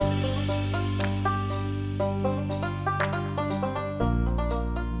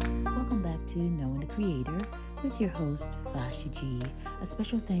your host, Vashi G. A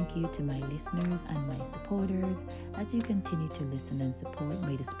special thank you to my listeners and my supporters. As you continue to listen and support,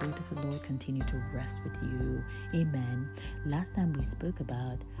 may the Spirit of the Lord continue to rest with you. Amen. Last time we spoke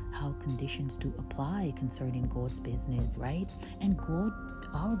about how conditions do apply concerning God's business, right? And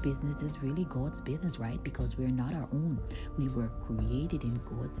our business is really God's business, right? Because we're not our own. We were created in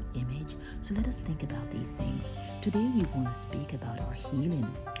God's image. So let us think about these things. Today we want to speak about our healing.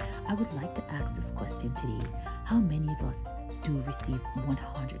 I would like to ask this question today. How many of us do receive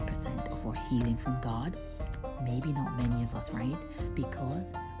 100% of our healing from God? Maybe not many of us, right?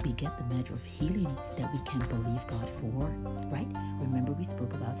 Because we get the measure of healing that we can believe God for, right? Remember we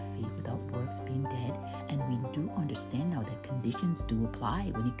spoke about faith without works being dead, and we do understand now that conditions do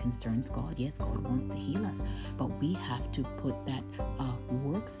apply when it concerns God. Yes, God wants to heal us, but we have to put that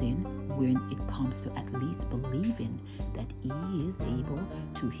works in when it comes to at least believing that He is able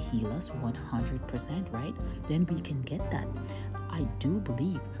to heal us 100%, right? Then we can get that. I do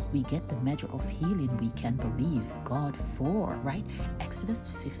believe we get the measure of healing we can believe God for, right?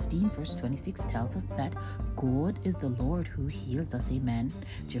 Exodus 15 verse 26 tells us that God is the Lord who heals us, amen.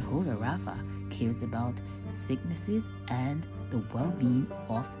 Jehovah Rapha cares about sicknesses and the well-being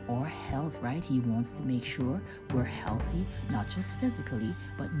of our health, right? He wants to make sure we're healthy, not just physically,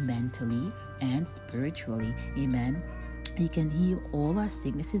 but mentally and spiritually, amen. He can heal all our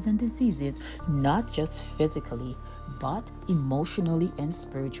sicknesses and diseases, not just physically, but emotionally and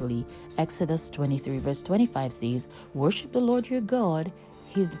spiritually. Exodus 23 verse 25 says, "Worship the Lord your God.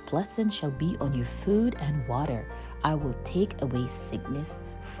 His blessing shall be on your food and water. I will take away sickness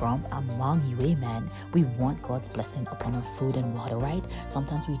from among you." Amen. We want God's blessing upon our food and water, right?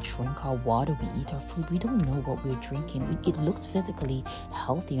 Sometimes we drink our water, we eat our food. We don't know what we're drinking. It looks physically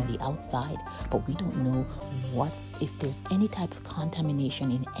healthy on the outside, but we don't know if there's any type of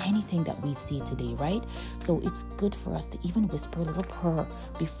contamination in anything that we see today, right? So it's good for us to even whisper a little prayer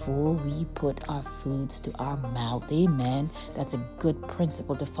before we put our foods to our mouth. Amen. That's a good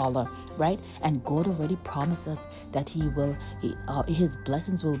principle to follow, right? And God already promised us that His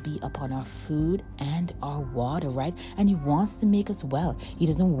blessings will be upon our food and our water, right? And He wants to make us well. He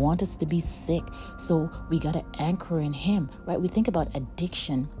doesn't want us to be sick. So we got to anchor in Him, right? We think about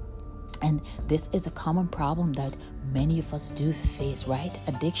addiction. And this is a common problem that many of us do face, right?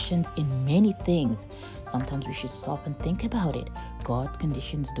 Addictions in many things. Sometimes we should stop and think about it. God's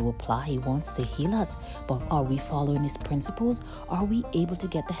conditions do apply. He wants to heal us. But are we following His principles? Are we able to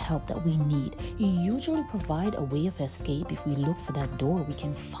get the help that we need? He usually provides a way of escape. If we look for that door, we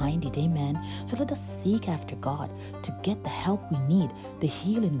can find it. Amen. So let us seek after God to get the help we need, the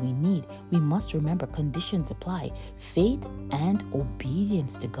healing we need. We must remember conditions apply. Faith and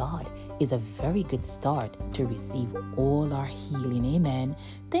obedience to God is a very good start to receive all our healing. Amen.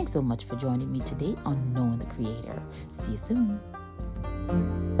 Thanks so much for joining me today on Knowing the Creator. See you soon.